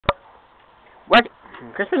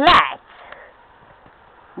Christmas lights.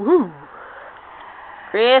 Woohoo!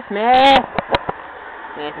 Christmas.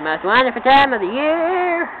 It's the most wonderful time of the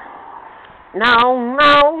year.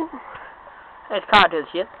 No. Let's call it to the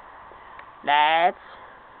shit. Lights.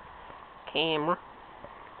 Camera.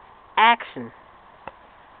 Action.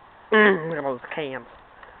 Look at those cams.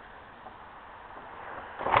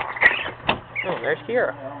 Oh, there's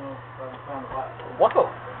Kira. Whoa.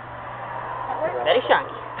 Steady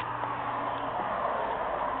shiny.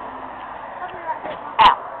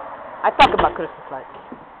 Ow. I talk about Christmas lights.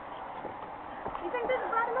 You think this is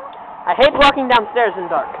bright enough? I hate walking downstairs in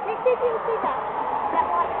dark. You see if you can see that. That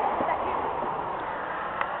light. That here.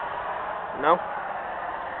 No?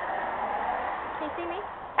 Can you see me?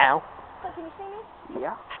 Ow. Look, can you see me?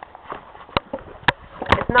 Yeah.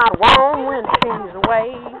 It's not wrong when she's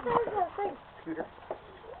away. What the hell is that thing? Scooter.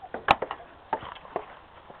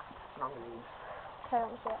 Okay, let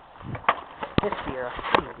me see it. This here.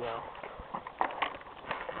 There you go.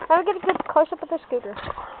 Let me get a good close up of the scooter.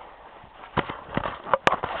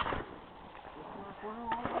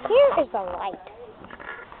 Here is the light.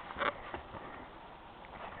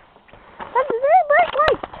 That's a very bright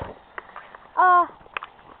light.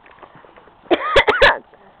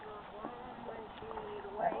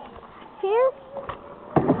 Here.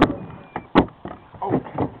 Oh.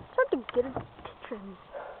 It's hard to get a picture of me.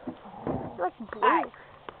 It's like blue. Hi.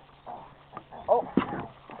 Oh.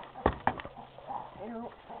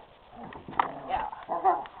 Yeah.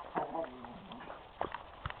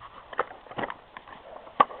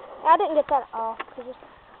 I didn't get that off because it's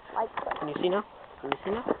like. Can you see now?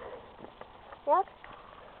 Yeah.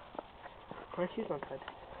 My shoes on tight.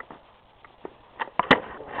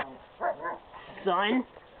 Son.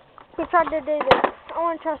 He tried to do this. I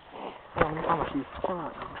want to trust. Oh, my shoes. Come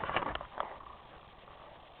on.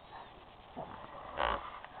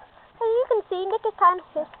 As you can see, Nick is kind of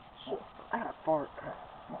his shoe. I got a fart.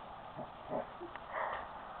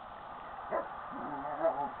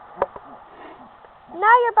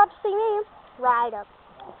 Now you're about to see me ride up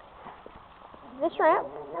this ramp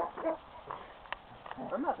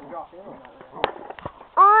I'm not going to drop in on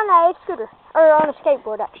that. on a scooter, or on a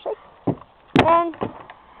skateboard actually, and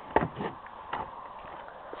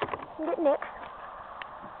get Nick.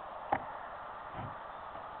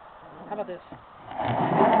 How about this?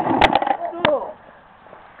 Oh.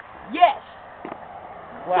 Yes!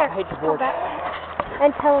 Wow, I hate your board. Go back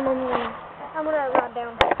and tell him I'm gonna ride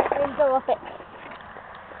down and go up it.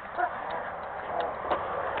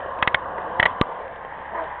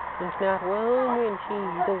 It's not wrong when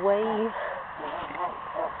she's away.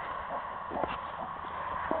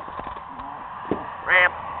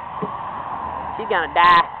 Ramp. She's gonna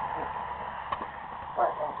die.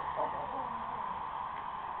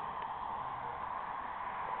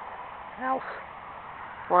 House.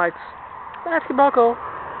 Lights. Basketball goal.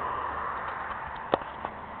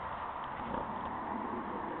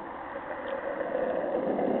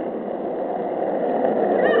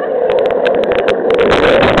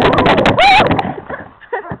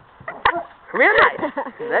 Real nice.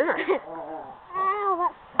 Very nice.